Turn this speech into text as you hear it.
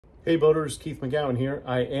Hey boaters, Keith McGowan here.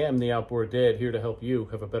 I am the Outboard Dad, here to help you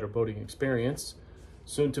have a better boating experience.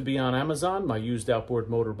 Soon to be on Amazon, my used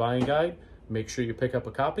outboard motor buying guide. Make sure you pick up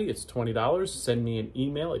a copy. It's $20. Send me an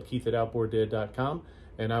email at keith@outboarddad.com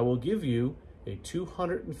and I will give you a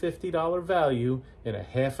 $250 value in a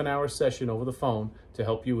half-an-hour session over the phone to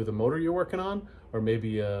help you with a motor you're working on, or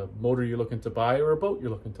maybe a motor you're looking to buy or a boat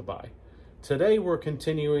you're looking to buy. Today we're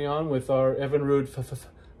continuing on with our Evinrude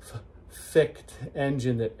Ficht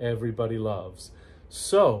engine that everybody loves.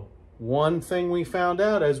 So one thing we found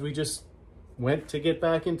out as we just went to get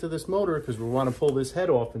back into this motor, because we want to pull this head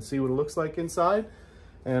off and see what it looks like inside,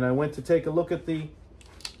 and I went to take a look at the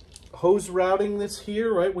hose routing that's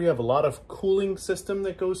here, right? We have a lot of cooling system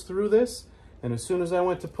that goes through this, and as soon as I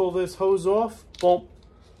went to pull this hose off, boom,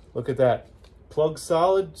 look at that. Plug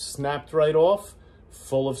solid, snapped right off,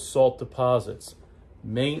 full of salt deposits.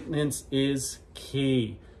 Maintenance is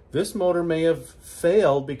key. This motor may have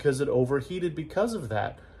failed because it overheated because of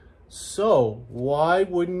that. So why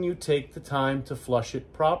wouldn't you take the time to flush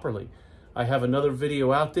it properly? I have another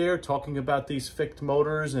video out there talking about these Ficht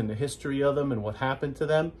motors and the history of them and what happened to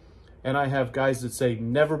them. And I have guys that say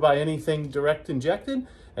never buy anything direct injected.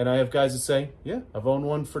 And I have guys that say, yeah, I've owned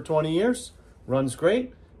one for 20 years, runs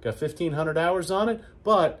great, got 1,500 hours on it,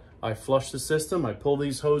 but I flush the system, I pull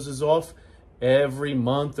these hoses off, every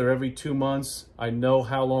month or every 2 months. I know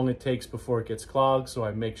how long it takes before it gets clogged, so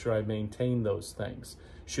I make sure I maintain those things.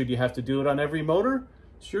 Should you have to do it on every motor?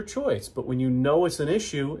 It's your choice. But when you know it's an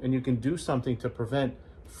issue and you can do something to prevent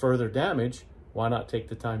further damage, why not take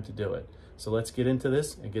the time to do it? So let's get into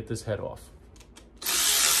this and get this head off.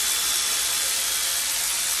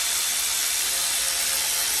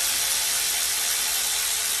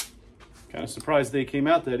 Kind of surprised they came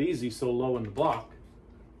out that easy, so low in the block.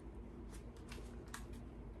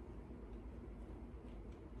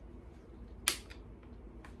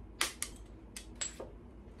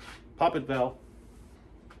 Poppet valve,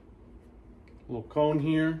 little cone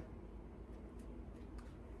here,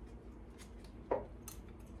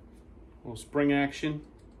 little spring action.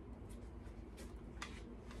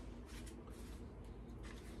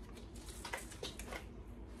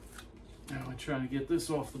 Now I'm trying to get this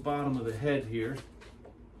off the bottom of the head here.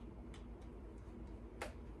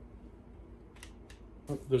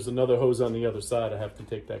 Oh, there's another hose on the other side. I have to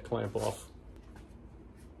take that clamp off.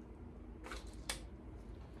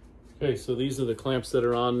 Okay, so these are the clamps that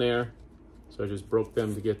are on there. So I just broke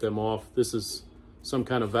them to get them off. This is some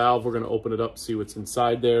kind of valve. We're gonna open it up, see what's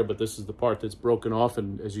inside there, but this is the part that's broken off,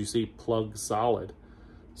 and as you see, plug solid.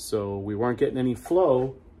 So we weren't getting any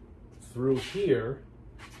flow through here.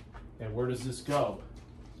 And where does this go?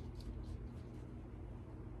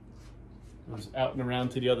 It was out and around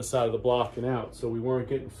to the other side of the block and out. So we weren't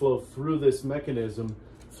getting flow through this mechanism,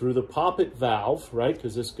 through the poppet valve, right?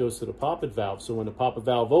 Because this goes to the poppet valve. So when the poppet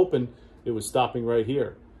valve opened, it was stopping right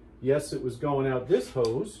here. Yes, it was going out this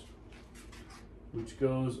hose, which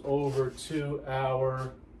goes over to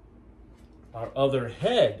our other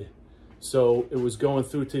head. So it was going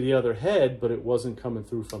through to the other head, but it wasn't coming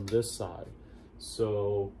through from this side.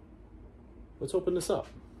 So let's open this up.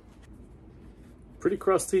 Pretty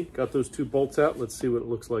crusty. Got those two bolts out. Let's see what it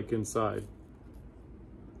looks like inside.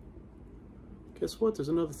 Guess what? There's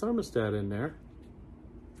another thermostat in there.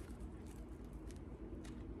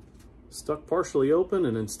 Stuck partially open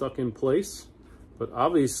and then stuck in place, but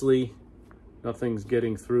obviously nothing's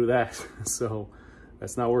getting through that, so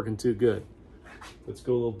that's not working too good. Let's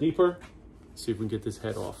go a little deeper, see if we can get this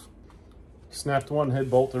head off. Snapped one head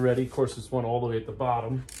bolt already. Of course, this one all the way at the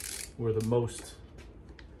bottom, where the most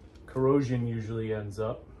corrosion usually ends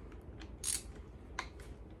up.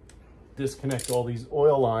 Disconnect all these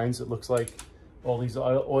oil lines. It looks like all these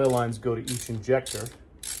oil lines go to each injector.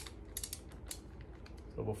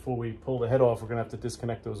 So before we pull the head off, we're gonna have to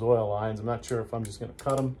disconnect those oil lines. I'm not sure if I'm just gonna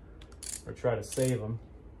cut them or try to save them.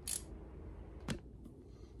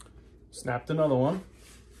 Snapped another one.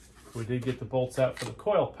 We did get the bolts out for the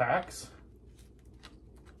coil packs.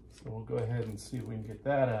 So we'll go ahead and see if we can get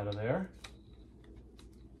that out of there.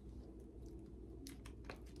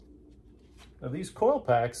 Now these coil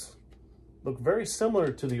packs look very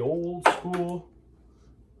similar to the old school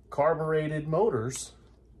carbureted motors.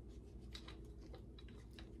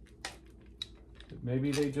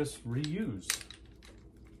 Maybe they just reused.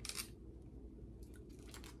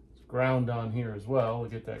 There's ground on here as well. We'll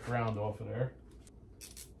get that ground off of there.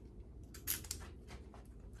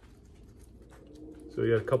 So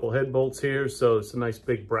you got a couple head bolts here. So it's a nice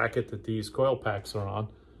big bracket that these coil packs are on.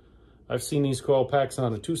 I've seen these coil packs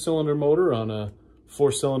on a 2-cylinder motor, on a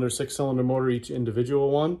 4-cylinder, 6-cylinder motor, each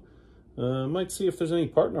individual one. Might see if there's any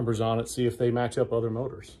part numbers on it, see if they match up other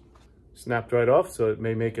motors. Snapped right off, so it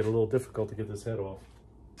may make it a little difficult to get this head off.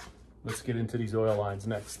 Let's get into these oil lines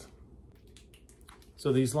next.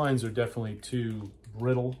 So these lines are definitely too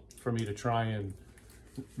brittle for me to try and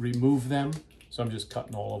remove them. So I'm just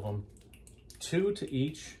cutting all of them. 2 to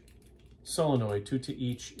each solenoid, 2 to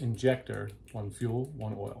each injector, 1 fuel,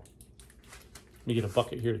 1 oil. Let me get a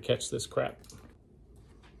bucket here to catch this crap.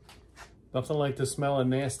 Nothing like the smell of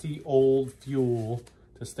nasty old fuel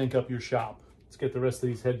to stink up your shop. Let's get the rest of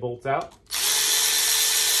these head bolts out.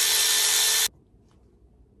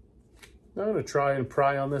 Now I'm going to try and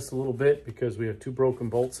pry on this a little bit because we have 2 broken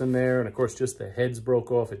bolts in there. And of course, just the heads broke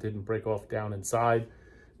off. It didn't break off down inside.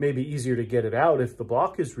 Maybe easier to get it out if the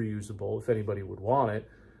block is reusable, if anybody would want it.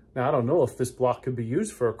 Now, I don't know if this block could be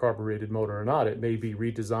used for a carbureted motor or not. It may be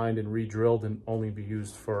redesigned and re-drilled and only be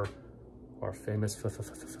used for our famous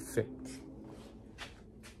Ficht.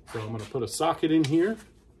 So I'm going to put a socket in here,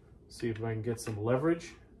 see if I can get some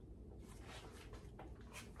leverage.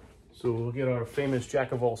 So we'll get our famous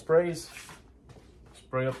jack of all sprays,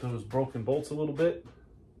 spray up those broken bolts a little bit.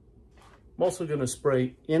 I'm also going to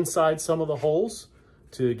spray inside some of the holes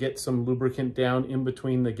to get some lubricant down in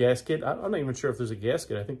between the gasket. I'm not even sure if there's a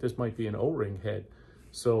gasket. I think this might be an O-ring head.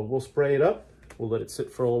 So we'll spray it up. We'll let it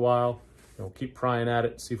sit for a little while. And we'll keep prying at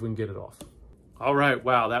it, see if we can get it off. All right,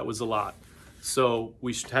 wow, that was a lot. So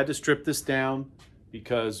we had to strip this down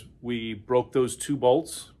because we broke those 2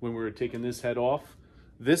 bolts when we were taking this head off.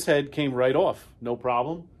 This head came right off, no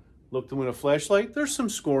problem. Looked with a flashlight, there's some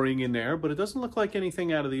scoring in there, but it doesn't look like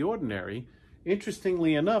anything out of the ordinary.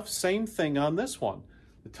 Interestingly enough, same thing on this one.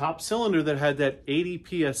 The top cylinder that had that 80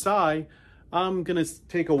 PSI, I'm gonna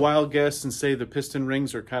take a wild guess and say the piston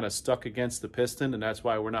rings are kind of stuck against the piston, and that's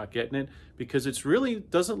why we're not getting it, because it's really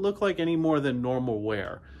doesn't look like any more than normal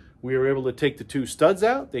wear. We were able to take the 2 studs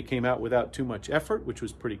out. They came out without too much effort, which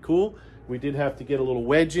was pretty cool. We did have to get a little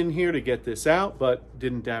wedge in here to get this out, but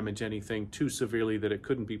didn't damage anything too severely that it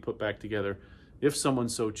couldn't be put back together if someone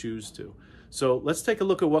so choose to. So let's take a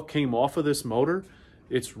look at what came off of this motor.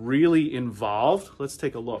 It's really involved. Let's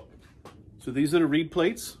take a look. So these are the reed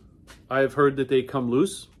plates. I have heard that they come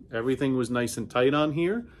loose. Everything was nice and tight on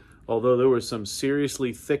here, although there was some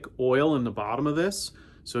seriously thick oil in the bottom of this.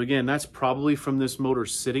 So again, that's probably from this motor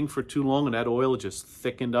sitting for too long and that oil just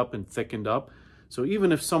thickened up and thickened up. So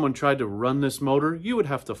even if someone tried to run this motor, you would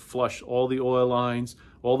have to flush all the oil lines,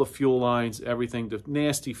 all the fuel lines, everything. The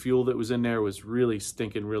nasty fuel that was in there was really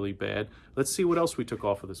stinking really bad. Let's see what else we took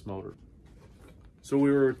off of this motor. So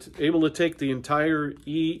we were able to take the entire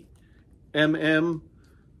EMM,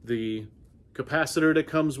 the capacitor that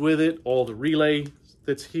comes with it, all the relay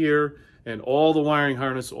that's here, and all the wiring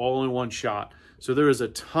harness all in one shot. So there is a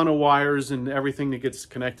ton of wires and everything that gets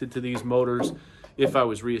connected to these motors. If I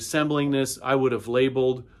was reassembling this, I would have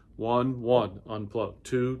labeled 1, 1, unplug,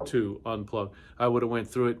 2, 2, unplug. I would have went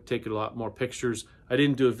through it, taken a lot more pictures. I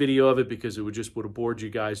didn't do a video of it because it would have bored you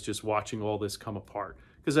guys just watching all this come apart,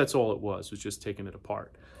 because that's all it was just taking it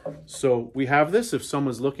apart. So we have this, if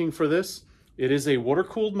someone's looking for this. It is a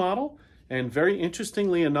water-cooled model, and very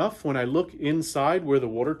interestingly enough, when I look inside where the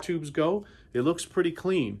water tubes go, it looks pretty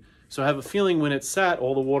clean. So I have a feeling when it sat,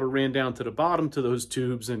 all the water ran down to the bottom to those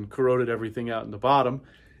tubes and corroded everything out in the bottom.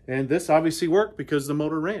 And this obviously worked because the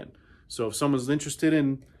motor ran. So if someone's interested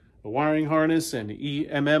in a wiring harness and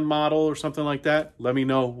EMM model or something like that, let me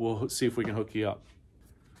know. We'll see if we can hook you up.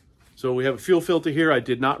 So we have a fuel filter here. I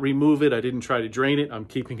did not remove it. I didn't try to drain it. I'm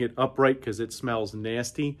keeping it upright because it smells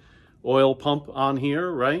nasty. Oil pump on here,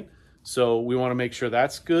 right? So we want to make sure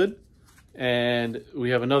that's good. And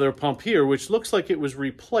we have another pump here, which looks like it was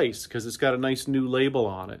replaced because it's got a nice new label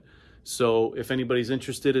on it. So if anybody's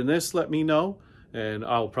interested in this, let me know. And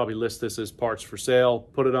I'll probably list this as parts for sale,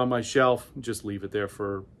 put it on my shelf, just leave it there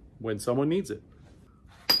for when someone needs it.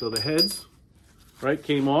 So the heads, right,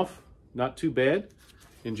 came off, not too bad.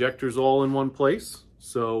 Injectors all in one place.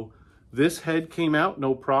 So this head came out,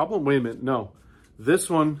 no problem. Wait a minute, no. This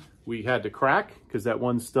one we had to crack because that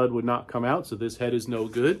one stud would not come out. So this head is no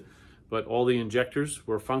good. But all the injectors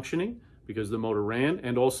were functioning because the motor ran.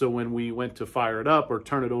 And also when we went to fire it up or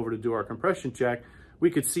turn it over to do our compression check,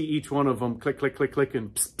 we could see each one of them click, click, click, click,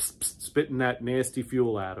 and pss, pss, pss, spitting that nasty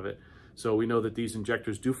fuel out of it. So we know that these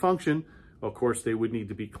injectors do function. Of course, they would need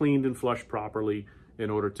to be cleaned and flushed properly in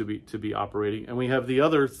order to be operating. And we have the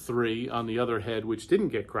other 3 on the other head, which didn't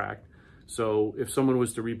get cracked. So if someone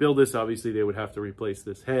was to rebuild this, obviously they would have to replace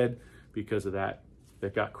this head because of that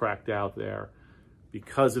got cracked out there,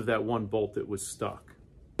 because of that one bolt that was stuck.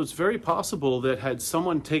 It's very possible that had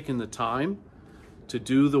someone taken the time to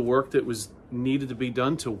do the work that was needed to be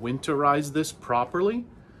done to winterize this properly,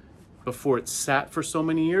 before it sat for so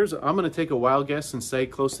many years. I'm going to take a wild guess and say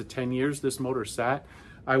close to 10 years this motor sat.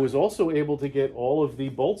 I was also able to get all of the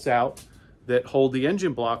bolts out that hold the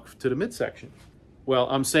engine block to the midsection. Well,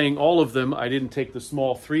 I'm saying all of them. I didn't take the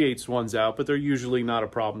small 3/8 ones out, but they're usually not a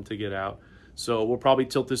problem to get out. So we'll probably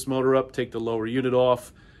tilt this motor up, take the lower unit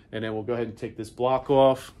off, and then we'll go ahead and take this block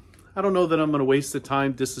off. I don't know that I'm going to waste the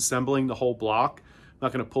time disassembling the whole block. I'm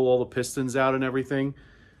not going to pull all the pistons out and everything.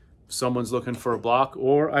 If someone's looking for a block,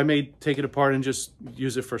 or I may take it apart and just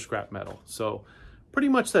use it for scrap metal. So pretty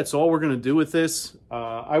much that's all we're going to do with this.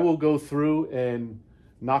 I will go through and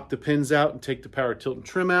knock the pins out and take the power tilt and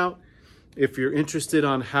trim out. If you're interested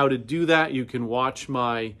on how to do that, you can watch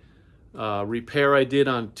my repair I did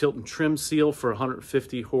on tilt and trim seal for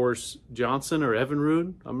 150 horse Johnson or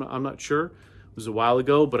Evinrude. I'm not sure. It was a while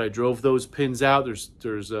ago, but I drove those pins out.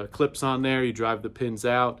 There's clips on there. You drive the pins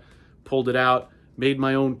out, pulled it out, made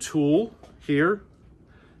my own tool here.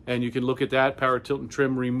 And you can look at that, power tilt and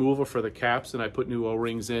trim removal for the caps, and I put new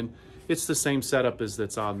O-rings in. It's the same setup as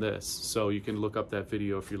that's on this. So you can look up that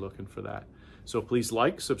video if you're looking for that. So please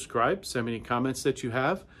like, subscribe, send me any comments that you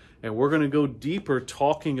have. And we're going to go deeper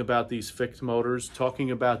talking about these Ficht motors,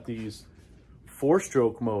 talking about these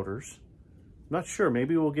 4-stroke motors. Not sure,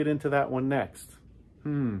 maybe we'll get into that one next.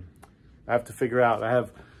 I have to figure out. I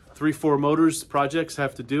have 3-4 motors projects I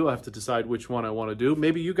have to do. I have to decide which one I want to do.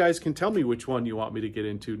 Maybe you guys can tell me which one you want me to get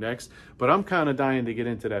into next, but I'm kind of dying to get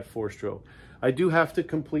into that 4-stroke. I do have to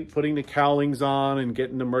complete putting the cowlings on and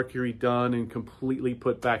getting the Mercury done and completely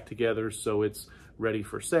put back together so it's ready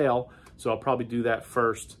for sale. So I'll probably do that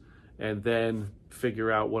first and then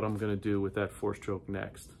figure out what I'm going to do with that 4-stroke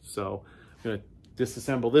next. So I'm going to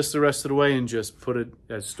disassemble this the rest of the way and just put it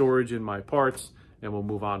as storage in my parts, and we'll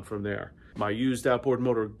move on from there. My used outboard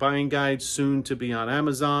motor buying guide, soon to be on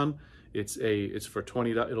Amazon. It's for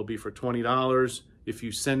 $20. It'll be for $20. If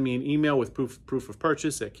you send me an email with proof of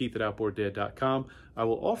purchase at keith@outboarddad.com, I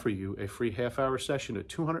will offer you a free half-hour session at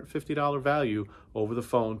 $250 value over the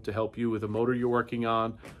phone to help you with a motor you're working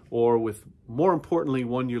on, or with, more importantly,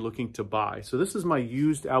 one you're looking to buy. So this is my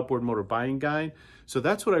used outboard motor buying guide. So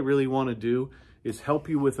that's what I really want to do, is help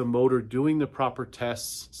you with a motor, doing the proper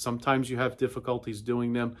tests. Sometimes you have difficulties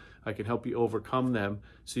doing them. I can help you overcome them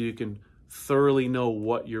so you can thoroughly know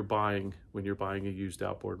what you're buying when you're buying a used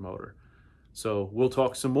outboard motor. So we'll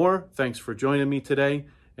talk some more. Thanks for joining me today,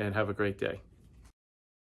 and have a great day.